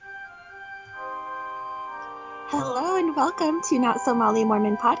Hello and welcome to Not So Molly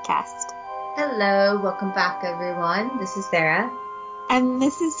Mormon Podcast. Hello, welcome back everyone. This is Sarah. And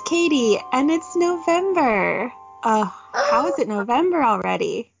this is Katie, and it's November. How is it November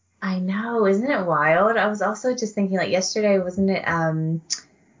already? I know, isn't it wild? I was also just thinking, like yesterday, wasn't it,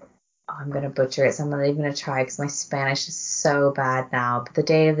 I'm going to butcher it, so I'm not even going to try because my Spanish is so bad now, but the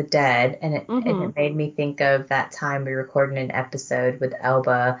Day of the Dead, and it made me think of that time we recorded an episode with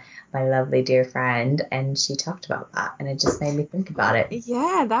Elba, my lovely dear friend, and she talked about that, and it just made me think about it.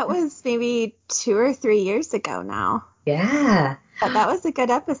 Yeah, that was maybe 2 or 3 years ago now. Yeah. But that was a good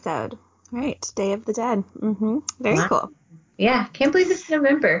episode. Right, Day of the Dead. Very cool. Yeah, can't believe it's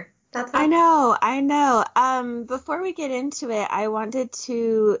November. I know. Before we get into it, I wanted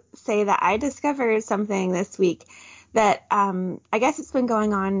to say that I discovered something this week that I guess it's been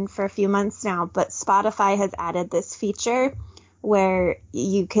going on for a few months now, but Spotify has added this feature where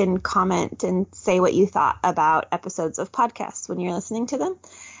you can comment and say what you thought about episodes of podcasts when you're listening to them.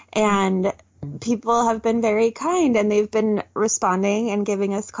 And people have been very kind, and they've been responding and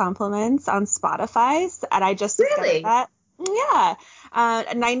giving us compliments on Spotify. And I just discovered that. Yeah.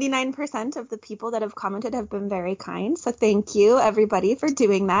 99% of the people that have commented have been very kind. So thank you, everybody, for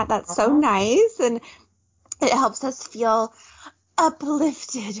doing that. That's so nice. And it helps us feel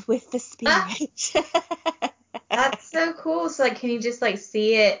uplifted with the spirit. That's so cool. So, like, can you just, like,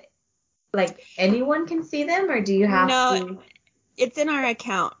 see it, like, anyone can see them, or do you have to? No, it's in our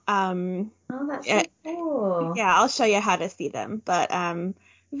account. Oh, that's so cool. Yeah, I'll show you how to see them. But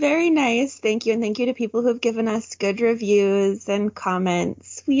very nice. Thank you. And thank you to people who have given us good reviews and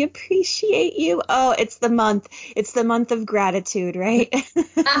comments. We appreciate you. Oh, it's the month. It's the month of gratitude, right?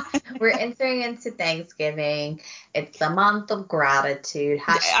 We're entering into Thanksgiving. It's the month of gratitude.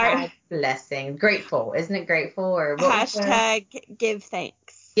 Hashtag blessing. Grateful. Isn't it grateful? Or what hashtag give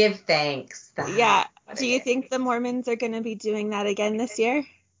thanks. Give thanks. Yeah. Do you think the Mormons are going to be doing that again this year?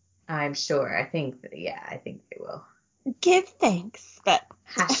 I'm sure. I think they will. Give thanks. But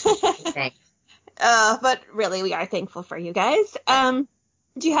hashtag thanks. But really, we are thankful for you guys. Do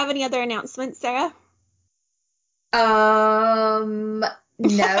you have any other announcements, Sarah? No,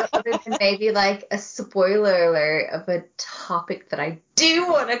 other than maybe like a spoiler alert of a topic that I do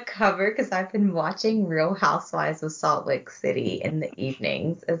want to cover, because I've been watching Real Housewives of Salt Lake City in the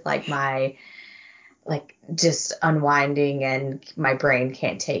evenings as like my just unwinding, and my brain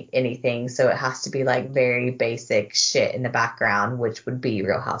can't take anything, so it has to be like very basic shit in the background, which would be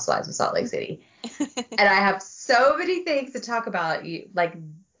Real Housewives of Salt Lake City. And I have so many things to talk about.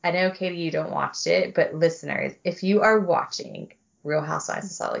 I know, Katie, you don't watch it, but listeners, if you are watching Real Housewives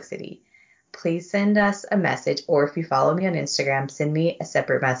of Salt Lake City, please send us a message, or if you follow me on Instagram, send me a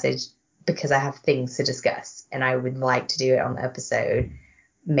separate message, because I have things to discuss and I would like to do it on the episode.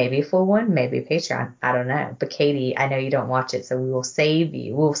 Maybe a full one, maybe a Patreon. I don't know. But Katie, I know you don't watch it, so we will save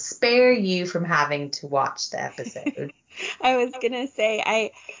you. We'll spare you from having to watch the episode. I was going to say,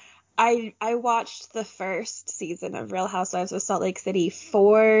 I watched the first season of Real Housewives of Salt Lake City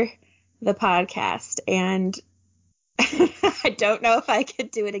for the podcast, and I don't know if I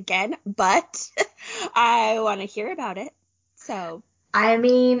could do it again, but I want to hear about it. So, I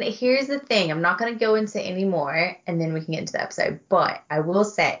mean, here's the thing. I'm not going to go into any more, and then we can get into the episode. But I will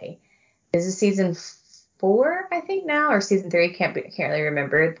say, this is season 4, I think now, or season 3. Can't really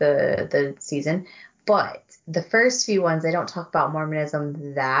remember the season. But the first few ones, they don't talk about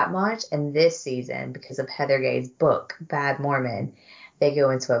Mormonism that much. And this season, because of Heather Gay's book, Bad Mormon, they go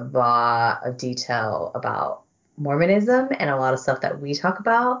into a lot of detail about Mormonism and a lot of stuff that we talk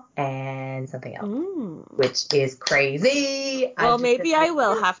about, and something else, which is crazy. Well, maybe I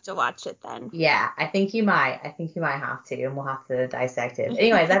will have to watch it then. Yeah, I think you might have to, and we'll have to dissect it.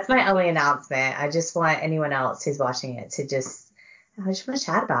 Anyway, that's my only announcement. I just want anyone else who's watching it to I just want to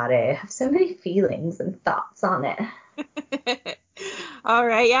chat about it. I have so many feelings and thoughts on it. All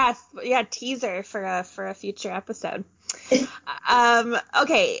right. Yeah. Teaser for a future episode.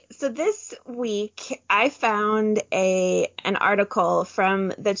 Okay. So this week I found an article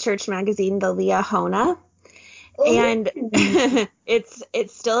from the church magazine, the Liahona, and it's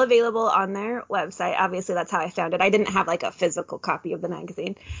still available on their website. Obviously, that's how I found it. I didn't have like a physical copy of the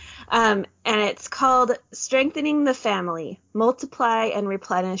magazine. And it's called "Strengthening the Family: Multiply and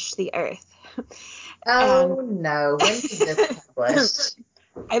Replenish the Earth." No. When was this published?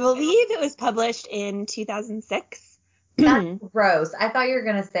 I believe it was published in 2006. That's gross. I thought you were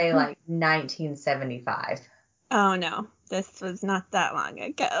going to say like 1975. Oh, no. This was not that long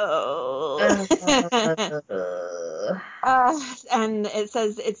ago. And it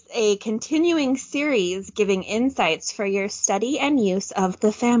says it's a continuing series giving insights for your study and use of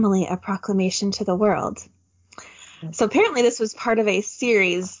The Family, a Proclamation to the World. So apparently this was part of a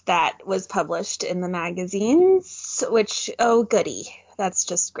series that was published in the magazines, which, oh goody, that's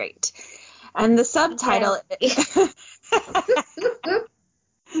just great. And the subtitle,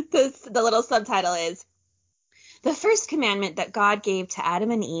 the little subtitle is, "The first commandment that God gave to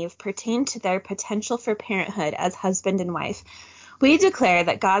Adam and Eve pertained to their potential for parenthood as husband and wife. We declare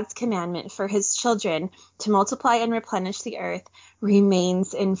that God's commandment for his children to multiply and replenish the earth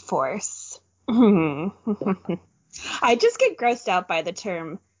remains in force." I just get grossed out by the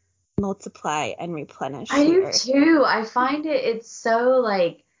term multiply and replenish I the do earth. too. I find it's so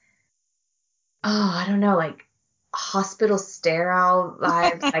like, oh, I don't know, like hospital sterile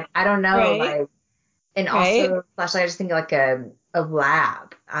vibes. Like, I don't know, Right? like, and Right? also flashlight, I just think like a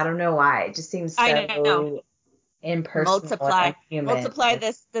lab. I don't know why. It just seems I know. so impersonal Multiply. and unhuman. Multiply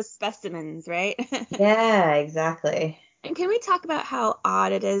the specimens, right? Yeah, exactly. And can we talk about how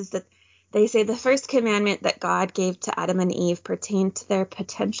odd it is that they say the first commandment that God gave to Adam and Eve pertained to their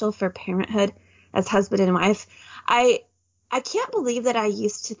potential for parenthood as husband and wife? I can't believe that I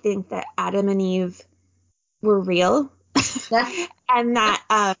used to think that Adam and Eve were real and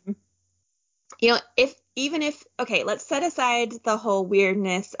that if okay, let's set aside the whole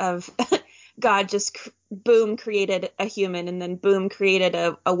weirdness of God just boom created a human and then boom created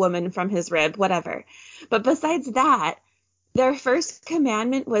a woman from his rib, whatever. But besides that, their first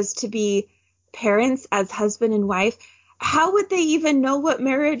commandment was to be parents as husband and wife. How would they even know what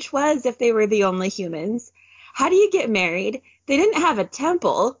marriage was if they were the only humans? How do you get married? They didn't have a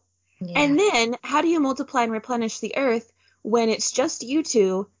temple. Yeah. And then how do you multiply and replenish the earth when it's just you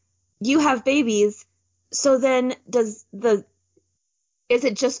two? You have babies. So then is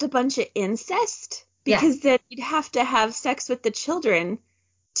it just a bunch of incest? Yeah. Because then you'd have to have sex with the children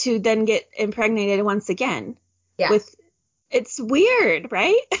to then get impregnated once again. Yeah. It's weird,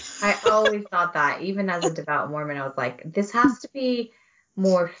 right? I always thought that, even as a devout Mormon, I was like, this has to be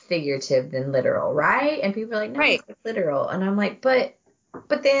more figurative than literal, right? And people are like, no, Right. it's literal. And I'm like, but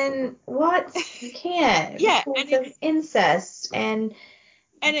then what? You can't, Yeah, and because of incest and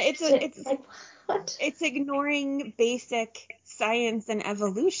shit. it's Like, what? it's ignoring basic science and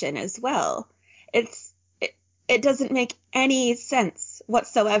evolution as well. It doesn't make any sense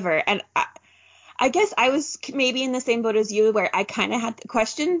whatsoever. And I guess I was maybe in the same boat as you, where I kind of had the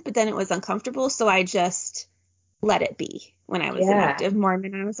question, but then it was uncomfortable, so I just let it be. When I was an Yeah. active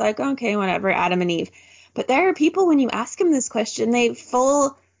Mormon, I was like, okay, whatever, Adam and Eve. But there are people, when you ask them this question, they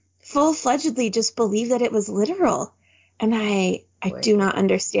full-fledgedly just believe that it was literal, and I do not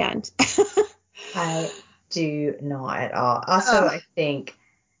understand. I do not at all. Also, I think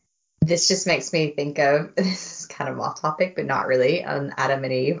this just makes me think of, this is kind of off topic, but not really, on Adam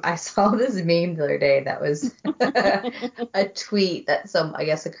and Eve. I saw this meme the other day that was a tweet that I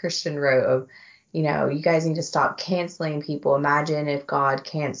guess a Christian wrote of, you guys need to stop canceling people. Imagine if God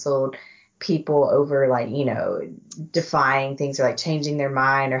canceled people over like, defying things or like changing their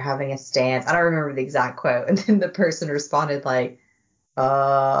mind or having a stance. I don't remember the exact quote. And then the person responded like,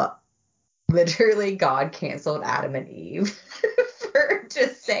 literally God canceled Adam and Eve for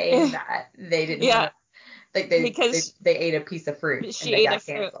just saying that they didn't Yeah, want to, like because they ate a piece of fruit and she they ate a got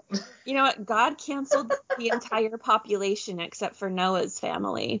fruit. canceled. You know what? God canceled the entire population except for Noah's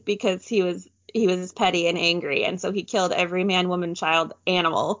family because he was petty and angry, and so he killed every man, woman, child,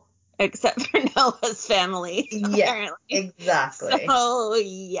 animal except for Noah's family, Yeah, apparently. exactly. So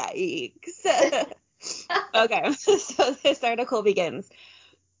yikes. Okay, so this article begins.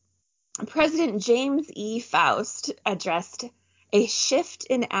 President James E. Faust addressed a shift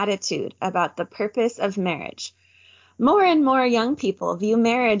in attitude about the purpose of marriage. More and more young people view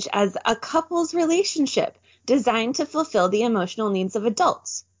marriage as a couple's relationship designed to fulfill the emotional needs of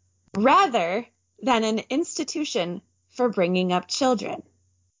adults, rather than an institution for bringing up children.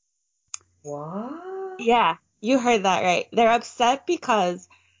 What? Yeah, you heard that right. They're upset because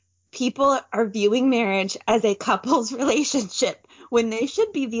people are viewing marriage as a couple's relationship when they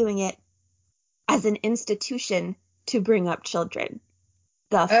should be viewing it as an institution to bring up children.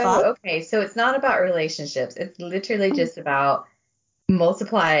 The fuck? Oh, okay. So it's not about relationships. It's literally just about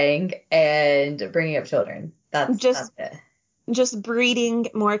multiplying and bringing up children. That's Just it. just breeding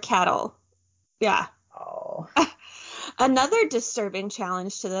more cattle. Yeah. Oh. Another disturbing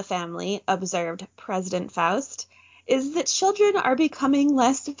challenge to the family, observed President Faust, is that children are becoming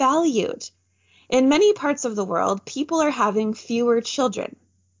less valued. In many parts of the world, people are having fewer children.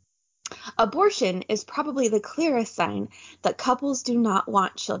 Abortion is probably the clearest sign that couples do not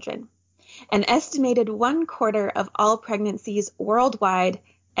want children. An estimated 1/4 of all pregnancies worldwide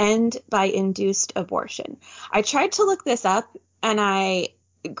end by induced abortion. I tried to look this up, and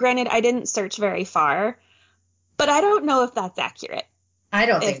granted, I didn't search very far, But I don't know if that's accurate. I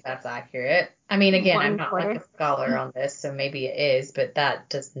don't think that's accurate. I mean, again, I'm not 1/4. like a scholar on this, so maybe it is, but that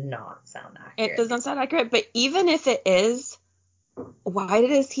does not sound accurate. It does not sound accurate. But even if it is, why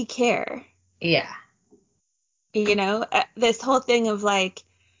does he care? Yeah. You know, this whole thing of like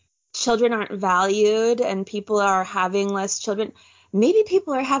children aren't valued and people are having less children. Maybe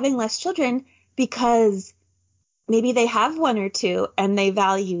people are having less children because maybe they have one or two and they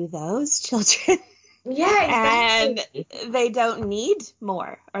value those children. Yeah, exactly. And they don't need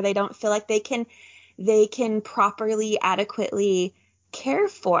more, or they don't feel like they can properly, adequately care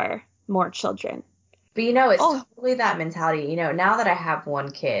for more children. But it's totally that mentality. Now that I have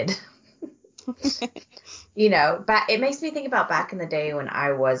one kid, it makes me think about back in the day when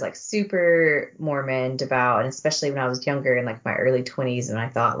I was like super Mormon devout, and especially when I was younger in like my early 20s, and I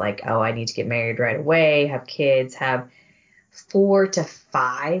thought like, oh, I need to get married right away, have kids, have 4 to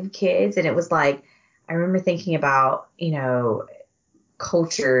 5 kids. And it was like, I remember thinking about,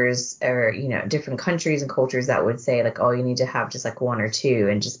 cultures or, different countries and cultures that would say like, oh, you need to have just like 1 or 2,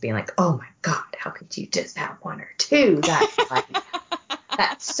 and just being like, oh my God, how could you just have 1 or 2? That's like,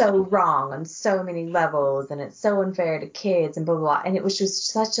 that's so wrong on so many levels, and it's so unfair to kids and blah, blah, blah. And it was just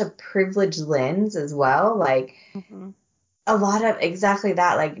such a privileged lens as well. Like, a lot of exactly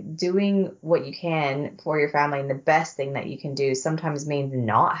that, like doing what you can for your family, and the best thing that you can do sometimes means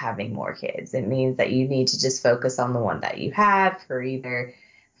not having more kids. It means that you need to just focus on the one that you have for either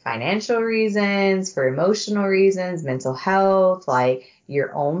financial reasons, for emotional reasons, mental health, like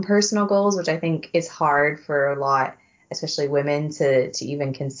your own personal goals, which I think is hard for a lot, especially women, to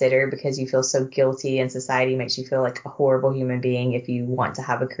even consider, because you feel so guilty and society makes you feel like a horrible human being if you want to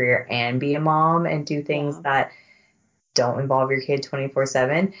have a career and be a mom and do things that don't involve your kid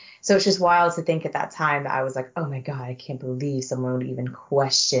 24/7. So it's just wild to think at that time that I was like, oh my God, I can't believe someone would even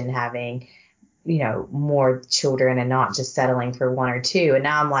question having, more children and not just settling for 1 or 2. And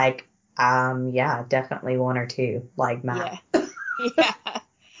now I'm like, yeah, definitely 1 or 2, like Matt. Yeah.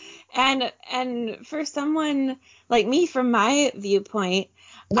 And for someone like me, from my viewpoint,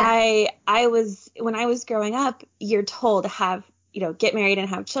 I was, when I was growing up, you're told to have, get married and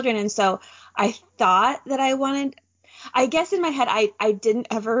have children. And so I thought that I guess in my head, I didn't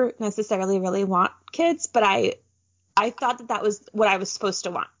ever necessarily really want kids, but I thought that was what I was supposed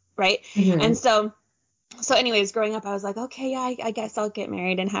to want, right? Mm-hmm. And so anyways, growing up, I was like, okay, yeah, I guess I'll get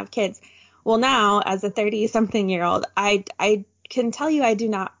married and have kids. Well, now as a 30-something-year-old, I can tell you I do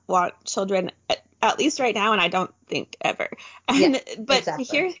not want children, at least right now, and I don't think ever. And but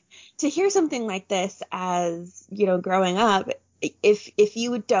exactly. to hear something like this, as growing up, if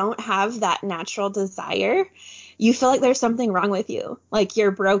you don't have that natural desire, you feel like there's something wrong with you, like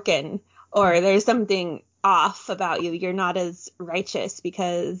you're broken, or there's something off about you. You're not as righteous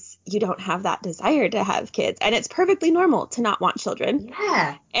because you don't have that desire to have kids. And it's perfectly normal to not want children.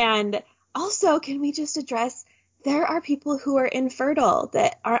 Yeah. And also, can we just address, there are people who are infertile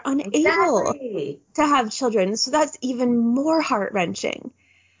that are unable to have children. So that's even more heart-wrenching.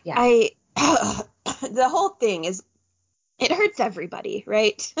 Yeah. The whole thing is, it hurts everybody,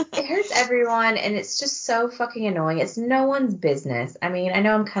 right? It hurts everyone, and it's just so fucking annoying. It's no one's business. I mean, I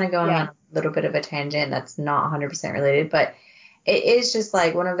know I'm kind of going on a little bit of a tangent that's not 100% related, but it is just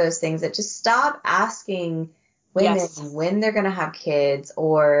like one of those things that just stop asking women when they're going to have kids,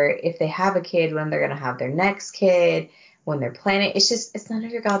 or if they have a kid, when they're going to have their next kid, when they're planning. It's none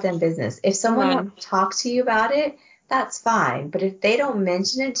of your goddamn business. If someone wants to talk to you about it, that's fine. But if they don't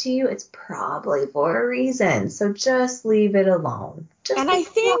mention it to you, it's probably for a reason. So just leave it alone. And I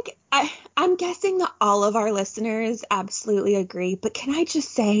think, I'm guessing that all of our listeners absolutely agree. But can I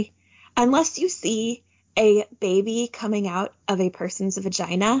just say, unless you see a baby coming out of a person's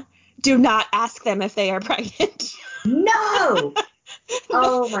vagina, do not ask them if they are pregnant. No!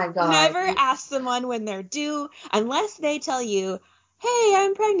 Oh my God. Never ask someone when they're due, unless they tell you, hey,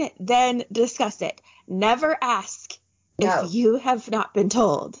 I'm pregnant. Then discuss it. Never ask if you have not been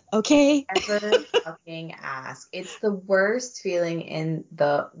told, okay? Never fucking ask. It's the worst feeling in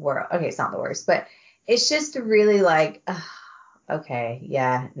the world. Okay, it's not the worst, but it's just really like, okay,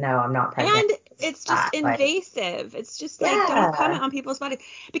 yeah, no, I'm not pregnant. And it's just invasive. It's just like, don't comment on people's bodies.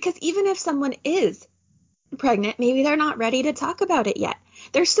 Because even if someone is pregnant, maybe they're not ready to talk about it yet.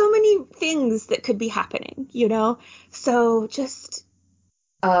 There's so many things that could be happening, So just...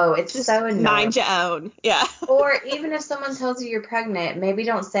 Oh, it's just so annoying. Mind your own. Yeah. Or even if someone tells you you're pregnant, maybe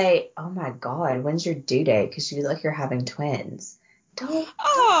don't say, oh my God, when's your due date? Because you look like you're having twins. Don't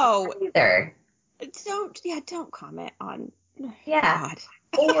either. Don't comment on... Yeah. God.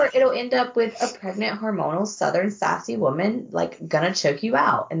 Or it'll end up with a pregnant, hormonal, southern, sassy woman, like, gonna choke you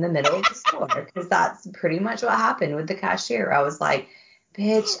out in the middle of the store. Because that's pretty much what happened with the cashier. I was like,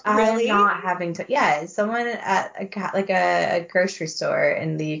 bitch, I am Really? not having to. Yeah, someone at a grocery store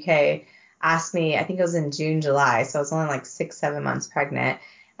in the UK asked me, I think it was in June, July, so I was only like 6, 7 months pregnant.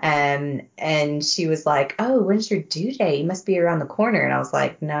 And she was like, oh, when's your due date? You must be around the corner. And I was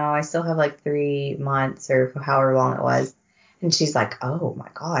like, no, I still have like 3 months or however long it was. And she's like, oh my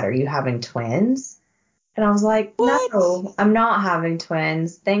God, are you having twins? And I was like, What? no, I'm not having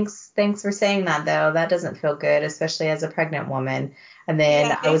twins. Thanks for saying that though. That doesn't feel good, especially as a pregnant woman. And then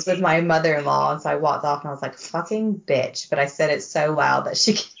Yeah. I was with my mother-in-law, and so I walked off and I was like, fucking bitch. But I said it so loud that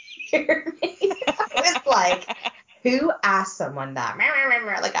she could hear me. I was like, who asked someone that?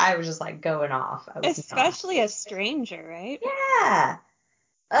 Like, I was just like going off. I was not. Especially a stranger, right? Yeah.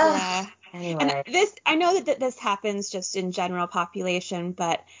 Ugh. Yeah. And Anyway. I know that this happens just in general population,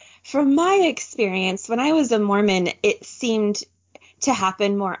 but from my experience, when I was a Mormon, it seemed to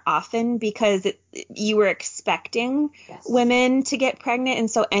happen more often because you were expecting Yes. women to get pregnant.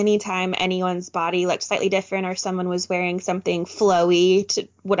 And so anytime anyone's body looked slightly different or someone was wearing something flowy to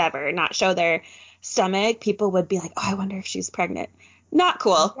whatever, not show their stomach, people would be like, oh, I wonder if she's pregnant. Not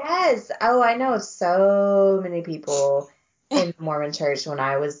cool. Yes. Oh, I know so many people in the Mormon church when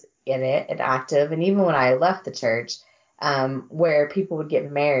I was in it and active, and even when I left the church, where people would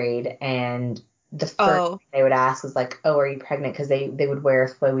get married and the first Oh, thing they would ask was like, oh, are you pregnant? Because they would wear a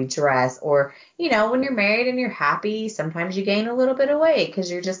flowy dress. Or, when you're married and you're happy, sometimes you gain a little bit of weight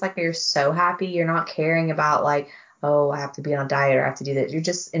because you're just like, you're so happy. You're not caring about like, oh, I have to be on a diet or I have to do this. You're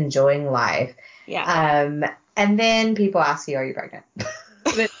just enjoying life. yeah. And then people ask you, are you pregnant?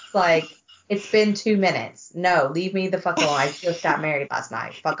 It's like, it's been 2 minutes. No, leave me the fuck alone. I just got married last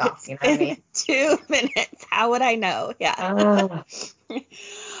night. Fuck off. It's You know what I mean? been 2 minutes. How would I know? Yeah. Oh,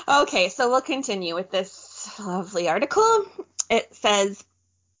 Okay, so we'll continue with this lovely article. It says,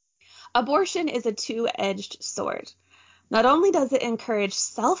 abortion is a two-edged sword. Not only does it encourage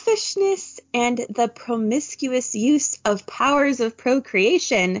selfishness and the promiscuous use of powers of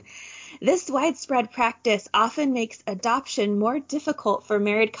procreation, this widespread practice often makes adoption more difficult for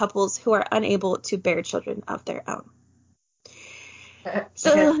married couples who are unable to bear children of their own.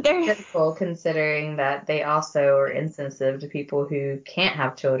 So there, critical considering that they also are insensitive to people who can't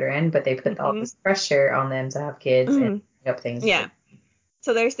have children, but they put all this pressure on them to have kids and bring up things. yeah.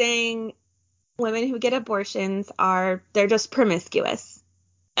 So they're saying women who get abortions they're just promiscuous.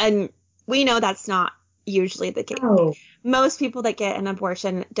 And we know that's not usually the case. Oh, Most people that get an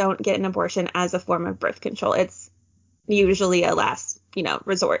abortion don't get an abortion as a form of birth control. It's usually a last,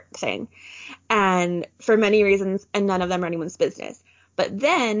 resort thing. And for many reasons, and none of them are anyone's business. But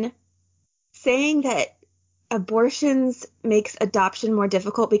then saying that abortions makes adoption more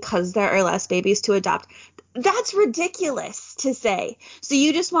difficult because there are less babies to adopt, that's ridiculous to say. So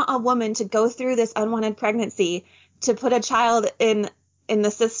you just want a woman to go through this unwanted pregnancy to put a child in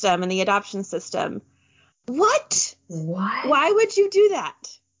the system, in the adoption system. What? Why would you do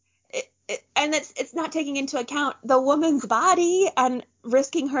that? And it's not taking into account the woman's body and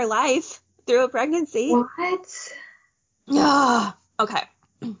risking her life through a pregnancy. What? Yeah. Okay.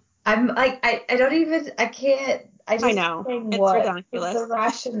 I'm like, I don't even, I can't, I just know. saying It's what is ridiculous. the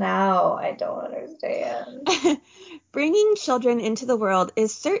rationale? I don't understand. Bringing children into the world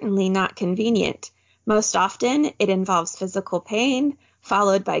is certainly not convenient. Most often, it involves physical pain,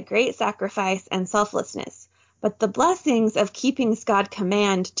 followed by great sacrifice and selflessness. But the blessings of keeping God's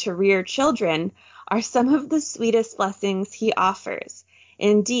command to rear children are some of the sweetest blessings he offers.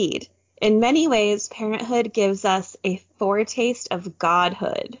 Indeed, in many ways, parenthood gives us a foretaste of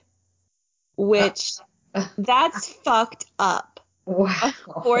godhood, which that's fucked up. Wow.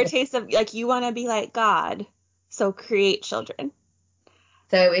 A foretaste of, like, you want to be like God, so create children.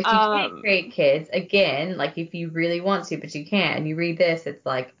 So if you can't create kids, again, like if you really want to, but you can't, and you read this, it's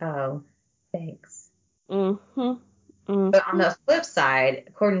like, oh, thanks. But on the flip side,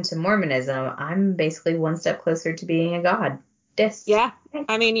 according to Mormonism, I'm basically one step closer to being a goddess. Yeah.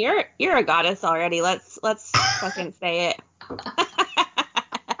 I mean, you're a goddess already. Let's fucking say it.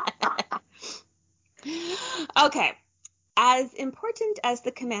 Okay. As important as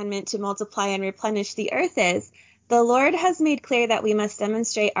the commandment to multiply and replenish the earth is, the Lord has made clear that we must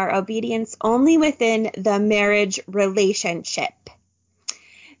demonstrate our obedience only within the marriage relationship.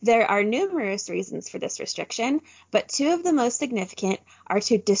 There are numerous reasons for this restriction, but two of the most significant are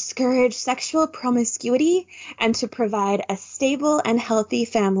to discourage sexual promiscuity and to provide a stable and healthy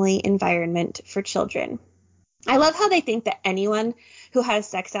family environment for children. I love how they think that anyone who has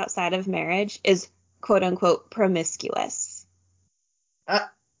sex outside of marriage is quote unquote promiscuous.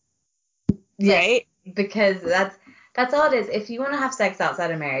 Yes, right? because that's all it is. If you want to have sex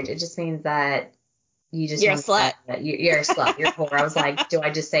outside of marriage, it just means that you just You're a want slut. you're a slut, you're a whore. I was like, do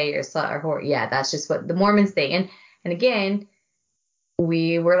I just say you're a slut or whore? Yeah, that's just what the Mormons think. And again,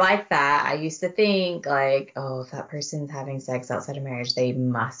 we were like that. I used to think like, oh, if that person's having sex outside of marriage, they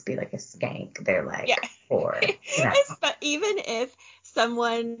must be like a skank. They're like Yeah. whore. No. But even if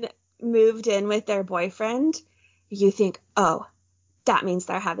someone moved in with their boyfriend, you think, oh, that means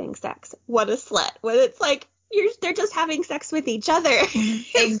they're having sex. What a slut. When it's like, they're just having sex with each other.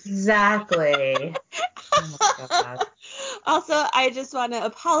 Exactly. Oh my God. Also, I just want to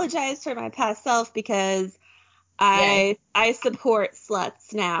apologize for my past self because Yes. I support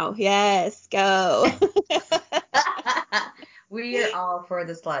sluts now. Yes, go. We are all for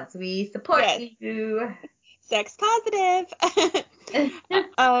the sluts. We support Yes, you. sex positive.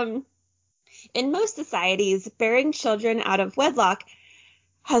 um, in most societies, bearing children out of wedlock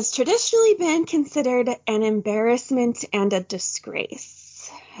has traditionally been considered an embarrassment and a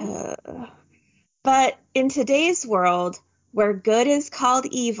disgrace. But in today's world, where good is called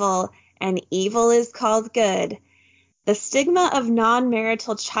evil and evil is called good, the stigma of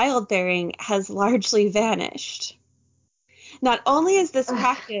non-marital childbearing has largely vanished. Not only is this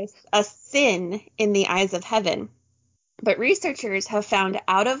practice a sin in the eyes of heaven, but researchers have found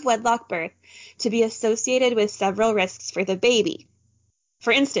out-of-wedlock birth to be associated with several risks for the baby.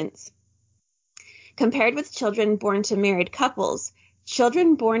 For instance, compared with children born to married couples,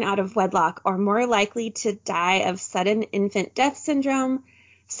 children born out of wedlock are more likely to die of sudden infant death syndrome,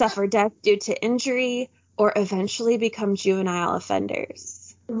 suffer death due to injury, or eventually become juvenile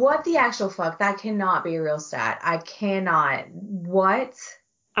offenders. What the actual fuck? That cannot be a real stat. I cannot. What?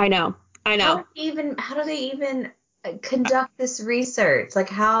 I know. How do they even conduct this research? Like,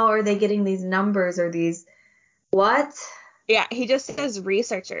 how are they getting these numbers or these, what? Yeah, he just says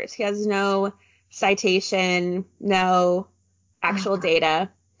researchers. He has no citation, no actual data.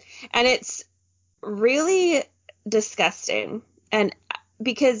 And it's really disgusting. And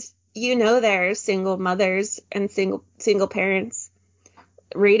because there are single mothers and single parents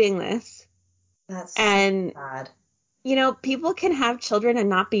reading this. That's And so bad. people can have children and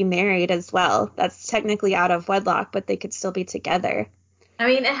not be married as well. That's technically out of wedlock, but they could still be together. I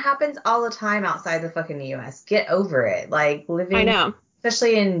mean, it happens all the time outside the fucking US. Get over it. Like, I living, know.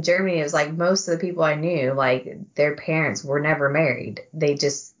 especially in Germany, it was like most of the people I knew, like, their parents were never married. They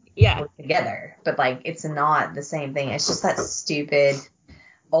just Yeah. were together. But, like, it's not the same thing. It's just that stupid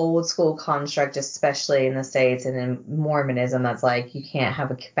old school construct, especially in the States and in Mormonism, that's like, you can't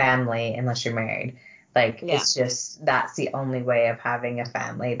have a family unless you're married. Like, Yeah. it's just, that's the only way of having a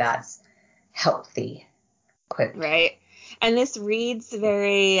family that's healthy. Quit. Right. And this reads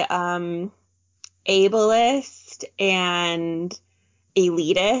very ableist and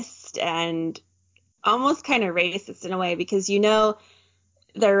elitist and almost kind of racist in a way because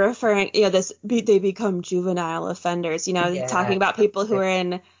they're referring they become juvenile offenders, Yeah. talking about people who are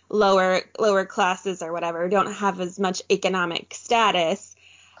in lower classes or whatever, don't have as much economic status,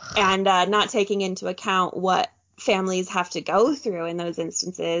 and not taking into account what families have to go through in those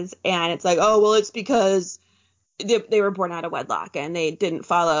instances. And it's like, oh well, it's because they were born out of wedlock and they didn't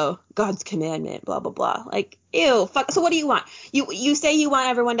follow God's commandment, blah blah blah. Like, ew, fuck. So what do you want? You say you want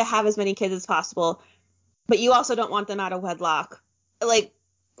everyone to have as many kids as possible, but you also don't want them out of wedlock. Like,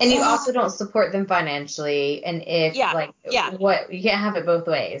 And you also don't support them financially. And if, yeah, like, yeah. what, you can't have it both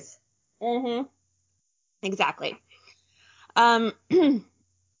ways. Mm-hmm. Exactly.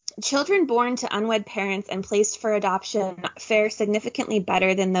 Children born to unwed parents and placed for adoption fare significantly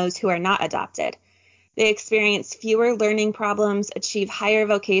better than those who are not adopted. They experience fewer learning problems, achieve higher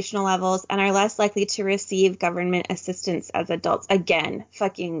vocational levels, and are less likely to receive government assistance as adults. Again,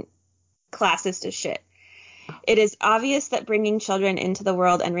 fucking classist as shit. It is obvious that bringing children into the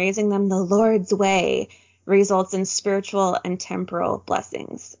world and raising them the Lord's way results in spiritual and temporal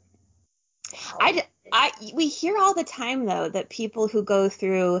blessings. We hear all the time, though, that people who go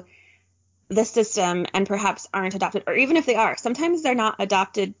through the system and perhaps aren't adopted, or even if they are, sometimes they're not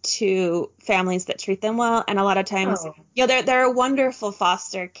adopted to families that treat them well. And a lot of times, there are wonderful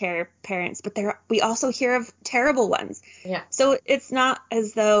foster care parents, but we also hear of terrible ones. Yeah. So it's not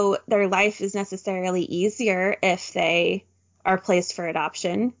as though their life is necessarily easier if they are placed for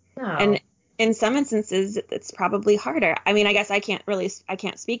adoption. No. And in some instances, it's probably harder. I mean, I guess I can't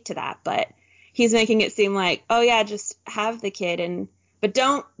speak to that, but he's making it seem like, oh yeah, just have the kid but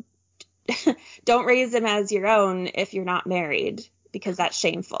don't raise them as your own if you're not married, because that's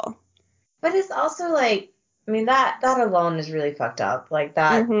shameful. But it's also like, I mean, that alone is really fucked up. Like,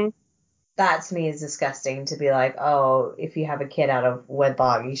 that Mm-hmm. that to me is disgusting, to be like, oh, if you have a kid out of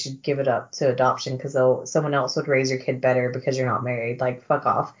wedlock, you should give it up to adoption because someone else would raise your kid better because you're not married. Like, fuck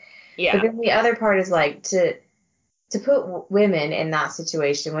off. Yeah. But then the other part is like to put women in that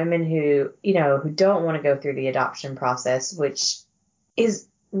situation, women who, you know, who don't want to go through the adoption process, which is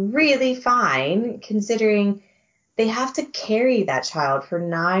really fine considering they have to carry that child for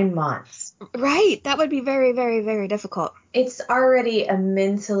 9 months. Right. That would be very, very, very difficult. It's already a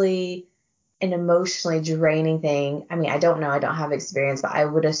mentally and emotionally draining thing. I mean, I don't know. I don't have experience, but I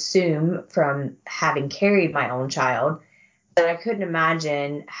would assume from having carried my own child that I couldn't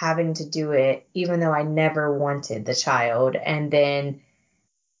imagine having to do it even though I never wanted the child. And then,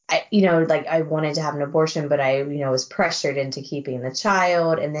 I wanted to have an abortion, but I, was pressured into keeping the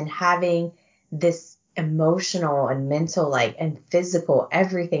child, and then having this emotional and mental, and physical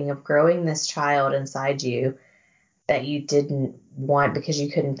everything of growing this child inside you that you didn't want because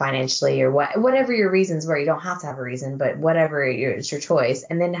you couldn't financially, or whatever your reasons were. You don't have to have a reason, but whatever, it's your choice.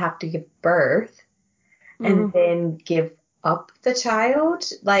 And then have to give birth and then give up the child.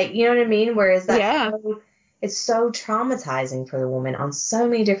 You know what I mean? Whereas it's so traumatizing for the woman on so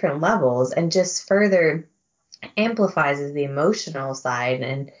many different levels, and just further amplifies the emotional side.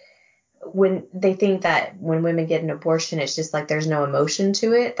 And when they think that when women get an abortion, it's just there's no emotion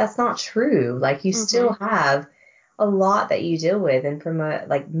to it, that's not true. You still have a lot that you deal with, and from a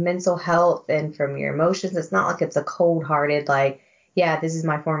mental health and from your emotions, it's not like it's a cold-hearted this is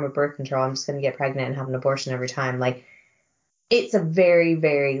my form of birth control, I'm just going to get pregnant and have an abortion every time. It's a very,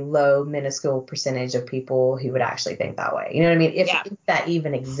 very low, minuscule percentage of people who would actually think that way. You know what I mean? If that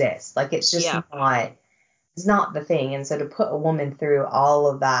even exists. It's just it's not the thing. And so to put a woman through all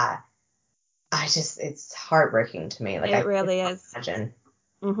of that, it's heartbreaking to me. It really is. Imagine.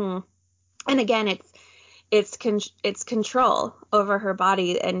 Mm-hmm. And again, it's control over her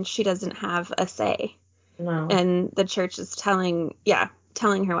body, and she doesn't have a say. No. And the church is telling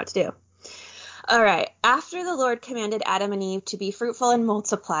her what to do. All right. After the Lord commanded Adam and Eve to be fruitful and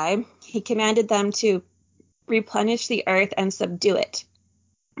multiply, he commanded them to replenish the earth and subdue it.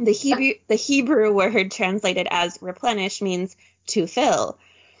 The Hebrew word translated as replenish means to fill.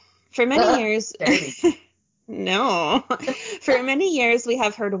 For many years, no. For many years, we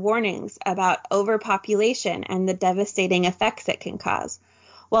have heard warnings about overpopulation and the devastating effects it can cause.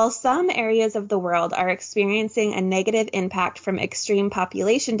 While some areas of the world are experiencing a negative impact from extreme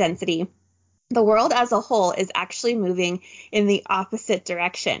population density, the world as a whole is actually moving in the opposite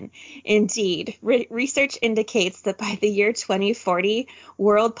direction. Indeed, research indicates that by the year 2040,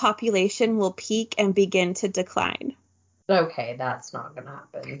 world population will peak and begin to decline. Okay, that's not going to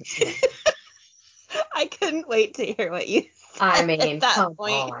happen. I couldn't wait to hear what you said. I mean, at that come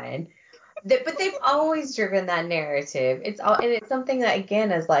point. on. But they've always driven that narrative. And it's something that,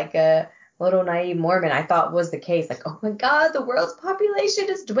 again, as a little naive Mormon, I thought was the case. Oh my God, the world's population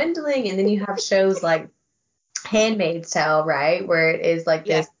is dwindling. And then you have shows like Handmaid's Tale, right? Where it is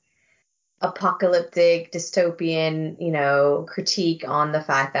this apocalyptic, dystopian, critique on the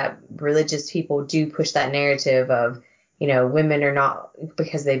fact that religious people do push that narrative of, women are not,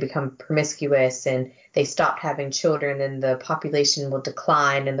 because they become promiscuous and they stopped having children, then the population will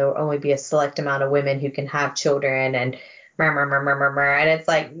decline and there will only be a select amount of women who can have children, and and it's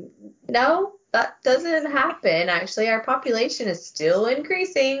no, that doesn't happen. Actually, our population is still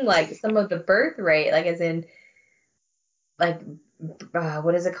increasing. Some of the birth rate, as in,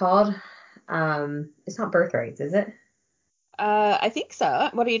 what is it called? It's not birth rates, is it? I think so.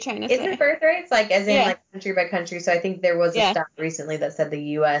 What are you trying to say? Is it birth rates? As in country by country. So I think there was a stat recently that said the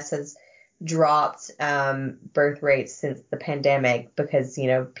U.S. has dropped birth rates since the pandemic because,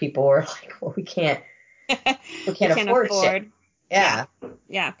 people were well, we can't afford shit. Yeah.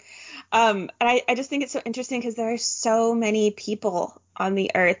 And I just think it's so interesting because there are so many people on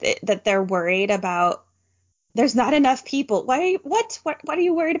the earth that they're worried about. There's not enough people. What are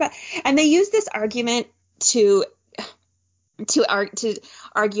you worried about? And they use this argument to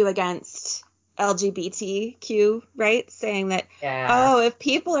argue against LGBTQ, right? Saying that, if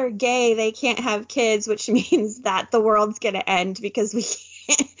people are gay, they can't have kids, which means that the world's going to end because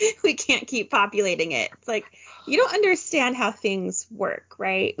we can't keep populating it. It's you don't understand how things work,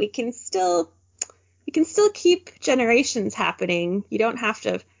 right? We can still keep generations happening. You don't have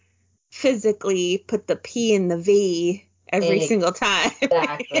to physically put the P in the V every single time.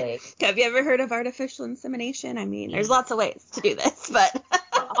 Exactly. Have you ever heard of artificial insemination? I mean, there's lots of ways to do this, but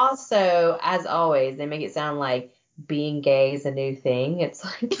also, as always, they make it sound like being gay is a new thing. It's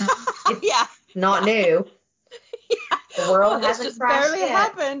it's not new. The world this hasn't just crashed barely yet.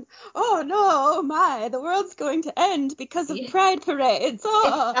 happened. Oh no, oh my, the world's going to end because of Yeah. pride parades.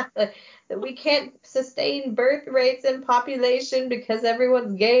 Oh. Exactly. That we can't sustain birth rates and population because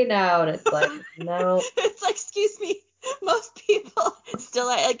everyone's gay now. And it's like, no. It's like, excuse me, most people still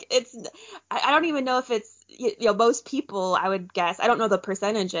like it's. I don't even know if it's most people. I would guess, I don't know the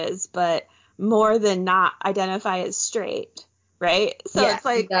percentages, but more than not identify as straight, right? So Yeah, it's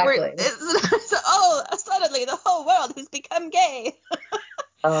like exactly. oh, suddenly the whole world has become gay.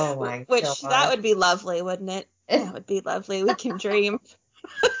 Oh my Which that God. would be lovely, wouldn't it? That would be lovely. We can dream.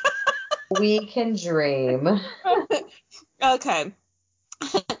 We can dream. Okay.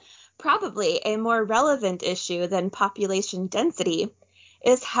 Probably a more relevant issue than population density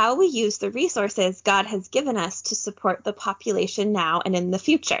is how we use the resources God has given us to support the population now and in the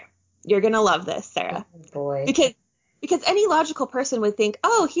future. You're going to love this, Sarah. Oh boy. Because any logical person would think,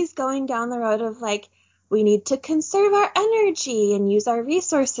 oh, he's going down the road of like, we need to conserve our energy and use our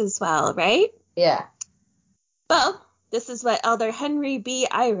resources well, right? Yeah. Well, this is what Elder Henry B.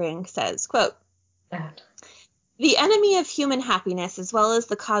 Eyring says, quote, "The enemy of human happiness, as well as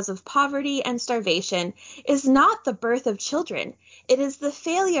the cause of poverty and starvation, is not the birth of children. It is the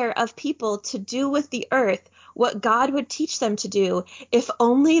failure of people to do with the earth what God would teach them to do if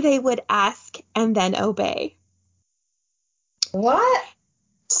only they would ask and then obey." What?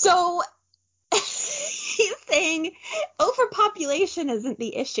 So he's saying overpopulation isn't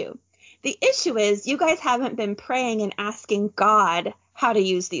the issue. The issue is you guys haven't been praying and asking God how to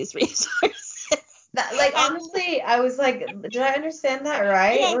use these resources. Honestly, I was like, did I understand that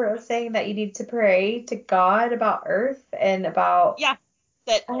right? Yeah, Where it was saying that you need to pray to God about Earth and about. yeah,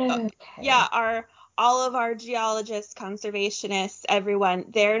 that Okay. all of our geologists, conservationists, everyone,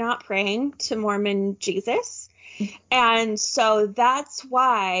 they're not praying to Mormon Jesus. And so that's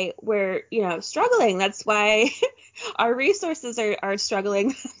why we're, struggling. That's why our resources are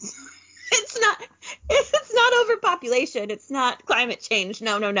struggling. It's not overpopulation. It's not climate change.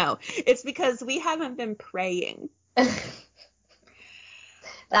 No, no, no. It's because we haven't been praying. That's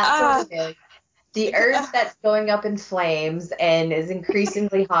Uh, what it is. The Earth that's going up in flames and is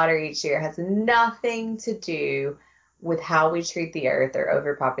increasingly hotter each year has nothing to do with how we treat the Earth or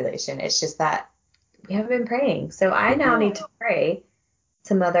overpopulation. It's just that we haven't been praying. So I now need to pray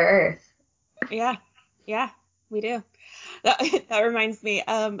to Mother Earth. yeah, we do. That reminds me,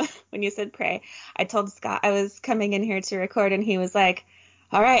 when you said pray, I told Scott I was coming in here to record, and he was like,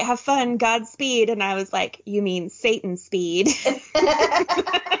 all right, have fun, Godspeed. And I was like, you mean Satan speed.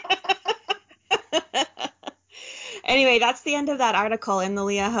 Anyway, that's the end of that article in the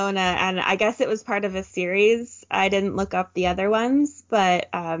Liahona, and I guess it was part of a series. I didn't look up the other ones, but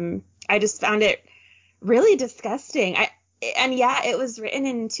I just found it really disgusting. It was written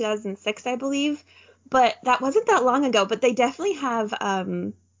in 2006, I believe, but that wasn't that long ago. But they definitely have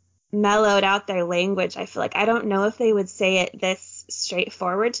mellowed out their language. I feel like I don't know if they would say it this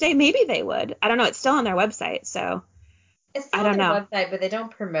straightforward today. Maybe they would. I don't know. It's still on their website, so It's I still on don't their know. website, but they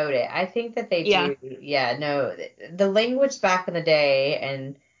don't promote it. I think that they Yeah. do. Yeah, no, the language back in the day,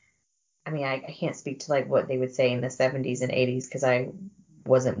 and I mean, I can't speak to like what they would say in the 70s and 80s because I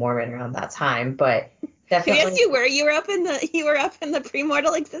wasn't Mormon around that time, but Yes, definitely. you were. You were up in the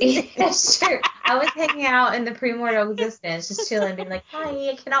premortal existence. Yeah, sure. I was hanging out in the premortal existence, just chilling, being like, "Hi,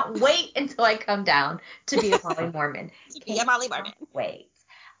 I cannot wait until I come down to be a Molly Mormon. To be a Molly Mormon. Wait."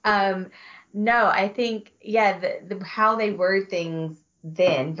 Um, no, I think the how they word things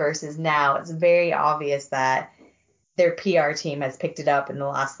then versus now, it's very obvious that their PR team has picked it up in the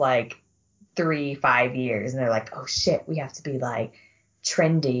last like 3-5 years, and they're like, "Oh shit, we have to be like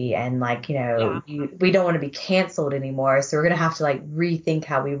trendy and like Yeah. we don't want to be canceled anymore, so we're gonna have to like rethink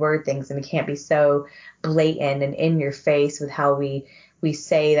how we word things, and we can't be so blatant and in your face with how we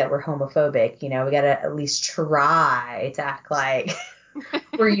say that we're homophobic. We gotta at least try to act like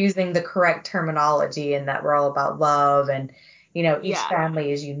we're using the correct terminology and that we're all about love, and each Yeah.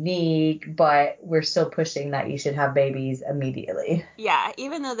 family is unique, but we're still pushing that you should have babies immediately." Yeah.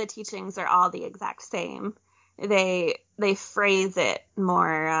 Even though the teachings are all the exact same, they phrase it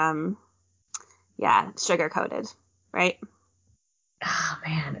more, sugar coated, right? Oh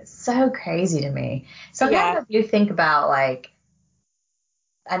man, it's so crazy to me. Sometimes Yeah. I do think about like,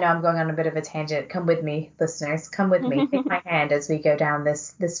 I know I'm going on a bit of a tangent. Come with me, listeners. Come with me. Take my hand as we go down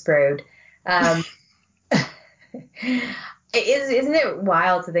this road. Um, isn't it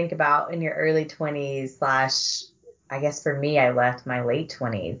wild to think about in your early 20s slash, I guess for me, I left my late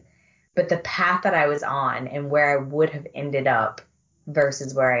 20s, but the path that I was on and where I would have ended up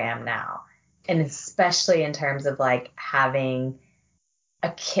versus where I am now. And especially in terms of like having a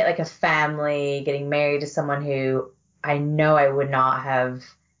kid, like a family, getting married to someone who I know I would not have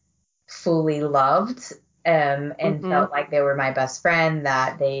fully loved, and Mm-hmm. felt like they were my best friend,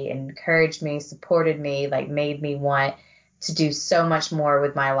 that they encouraged me, supported me, like made me want to do so much more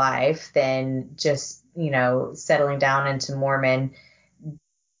with my life than just, settling down into Mormon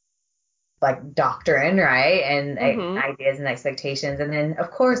like doctrine, right? And Mm-hmm. ideas and expectations. And then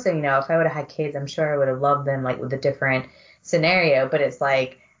of course, if I would have had kids, I'm sure I would have loved them like with a different scenario. But it's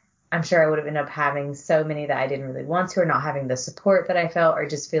like, I'm sure I would have ended up having so many that I didn't really want to, or not having the support that I felt, or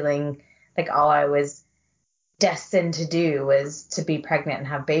just feeling like all I was destined to do was to be pregnant and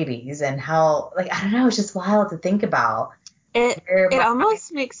have babies. And how, like, I don't know, it's just wild to think about It where it my,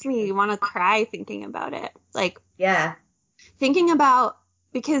 almost makes me want to cry thinking about it. Like yeah, thinking about,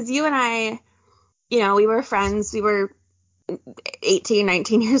 because you and I, we were friends. We were 18,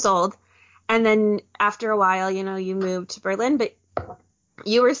 19 years old. And then after a while, you moved to Berlin, but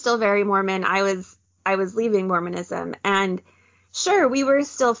you were still very Mormon. I was leaving Mormonism, and sure, we were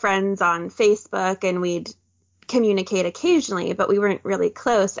still friends on Facebook and we'd communicate occasionally, but we weren't really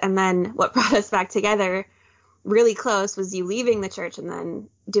close. And then what brought us back together really close was you leaving the church and then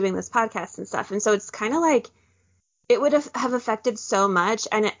doing this podcast and stuff. And so it's kind of like it would have affected so much.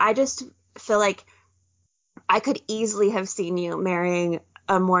 And I just feel like I could easily have seen you marrying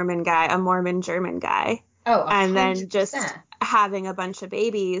a Mormon guy, a Mormon German guy, oh, and then just 100%. having a bunch of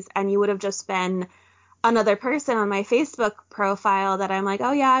babies, and you would have just been another person on my Facebook profile that I'm like,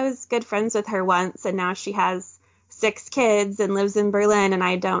 oh yeah, I was good friends with her once, and now she has 6 kids and lives in Berlin, and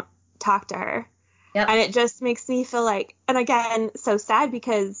I don't talk to her. Yep. And it just makes me feel like, and again, so sad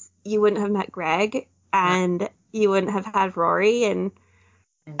because you wouldn't have met Greg No. and you wouldn't have had Rory, and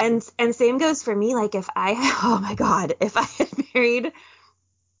And and same goes for me. Like if I, oh my God, if I had married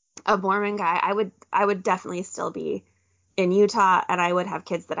a Mormon guy, I would definitely still be in Utah, and I would have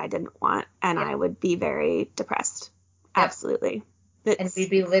kids that I didn't want, and yep. I would be very depressed. Yep. Absolutely. And It's we'd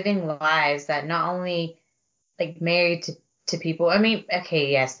be living lives that not only like married to people. I mean,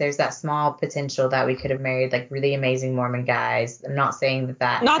 okay, yes, there's that small potential that we could have married like really amazing Mormon guys. I'm not saying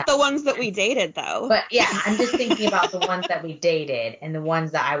that not the ones that happened. we dated though. But yeah, I'm just thinking about the ones that we dated and the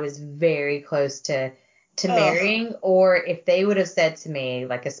ones that I was very close to Ugh. marrying. Or if they would have said to me,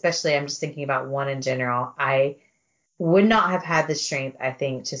 like, especially I'm just thinking about one in general, I would not have had the strength, I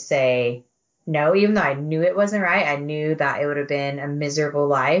think, to say no, even though I knew it wasn't right. I knew that it would have been a miserable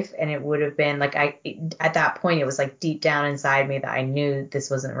life, and it would have been like, at that point, it was like deep down inside me that I knew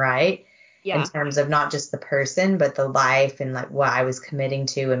this wasn't right in Yeah. terms of not just the person, but the life and like what I was committing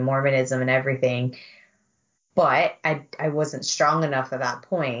to and Mormonism and everything. But I wasn't strong enough at that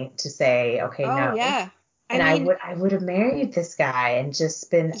point to say, okay, Oh no. yeah. I And I mean, would I would have married this guy and just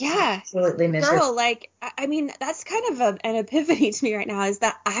been yeah. absolutely miserable. Girl, like I mean, that's kind of an epiphany to me right now, is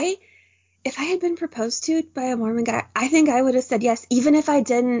that if I had been proposed to by a Mormon guy, I think I would have said yes, even if I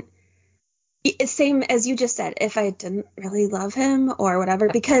didn't. Same as you just said, if I didn't really love him or whatever,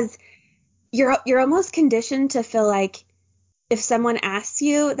 because you're almost conditioned to feel like if someone asks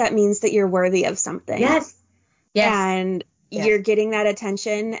you, that means that you're worthy of something, Yes, yes, and yes. you're getting that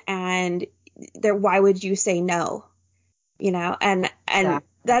attention, and why would you say no? And Exactly.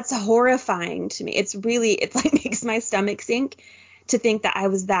 that's horrifying to me. It's like makes my stomach sink to think that I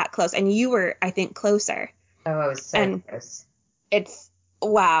was that close, and you were, I think, closer. Oh, I was so And close. it's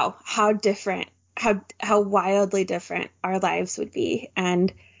wow, how different, how wildly different our lives would be.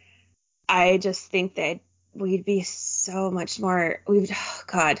 And I just think that we'd be so much more, oh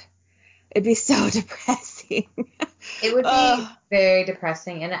God, it'd be so depressing. It would be Oh, very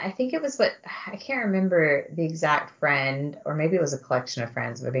depressing. And I think it was I can't remember the exact friend, or maybe it was a collection of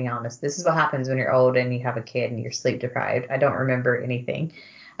friends, if I'm being honest. This is what happens when you're old and you have a kid and you're sleep deprived. I don't remember anything.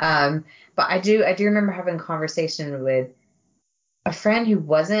 But I do remember having a conversation with a friend who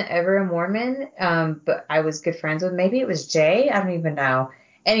wasn't ever a Mormon, but I was good friends with. Maybe it was Jay. I don't even know.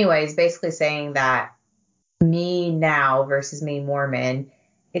 Anyways, basically saying that me now versus me Mormon,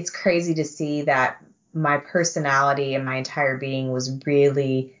 it's crazy to see that my personality and my entire being was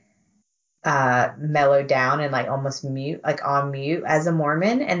really mellowed down and like almost mute, like on mute as a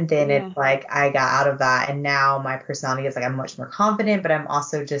Mormon. And then yeah. it's like I got out of that, and now my personality is like I'm much more confident, but I'm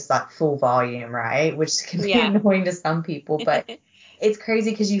also just like full volume, right? Which can be Yeah. annoying to some people, but it's crazy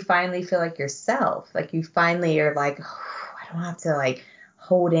because you finally feel like yourself. Like you finally are like, oh, I don't have to like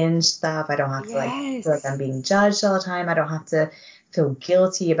hold in stuff. I don't have to like feel like I'm Yes. being judged all the time. I don't have to feel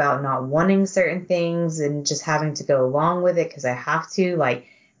guilty about not wanting certain things and just having to go along with it because I have to, like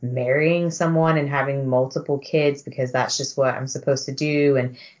marrying someone and having multiple kids because that's just what I'm supposed to do,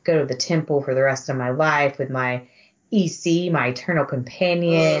 and go to the temple for the rest of my life with my EC, my eternal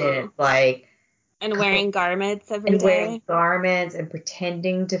companion. And Ugh. it's like, And wearing garments every and wearing day. garments and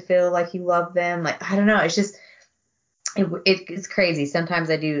pretending to feel like you love them. Like, I don't know. It's just, it's crazy. Sometimes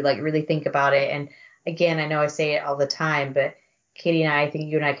I do like really think about it. And again, I know I say it all the time, but Katie and I think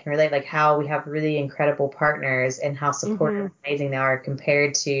you and I can relate, like how we have really incredible partners and how supportive and amazing they are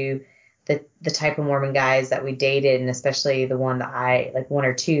compared to the type of Mormon guys that we dated, and especially the one that I, like one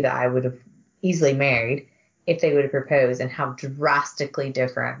or two that I would have easily married if they would have proposed, and how drastically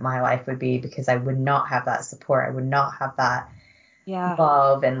different my life would be because I would not have that support. I would not have that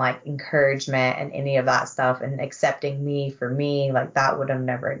love and like encouragement and any of that stuff, and accepting me for me, like that would have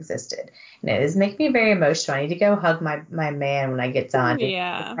never existed. And it is making me very emotional. I need to go hug my man when I get done.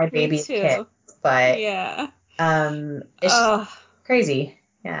 Yeah, My baby me too. kids, but yeah, it's just crazy.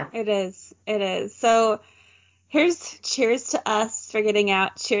 Yeah, it is. It is. So here's cheers to us for getting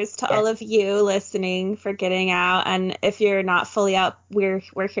out. Cheers to all of you listening for getting out. And if you're not fully out, we're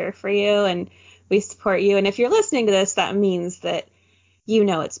here for you and we support you. And if you're listening to this, that means that you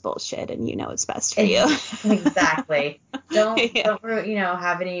know it's bullshit and you know it's best for you. Exactly. Don't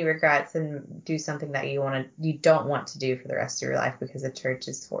have any regrets and do something that you don't want to do for the rest of your life because the church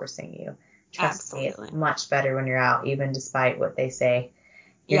is forcing you. Trust me, it's much better when you're out, even despite what they say.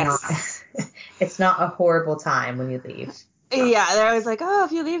 You're not. It's not a horrible time when you leave. Yeah, they're always like, oh,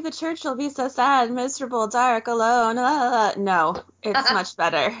 if you leave the church, you'll be so sad, miserable, dark, alone. No, it's much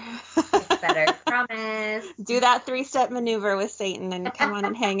better. It's better, promise. Do that 3-step maneuver with Satan and come on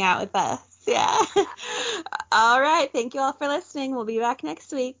and hang out with us. Yeah. All right. Thank you all for listening. We'll be back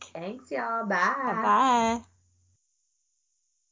next week. Thanks, y'all. Bye. Bye-bye.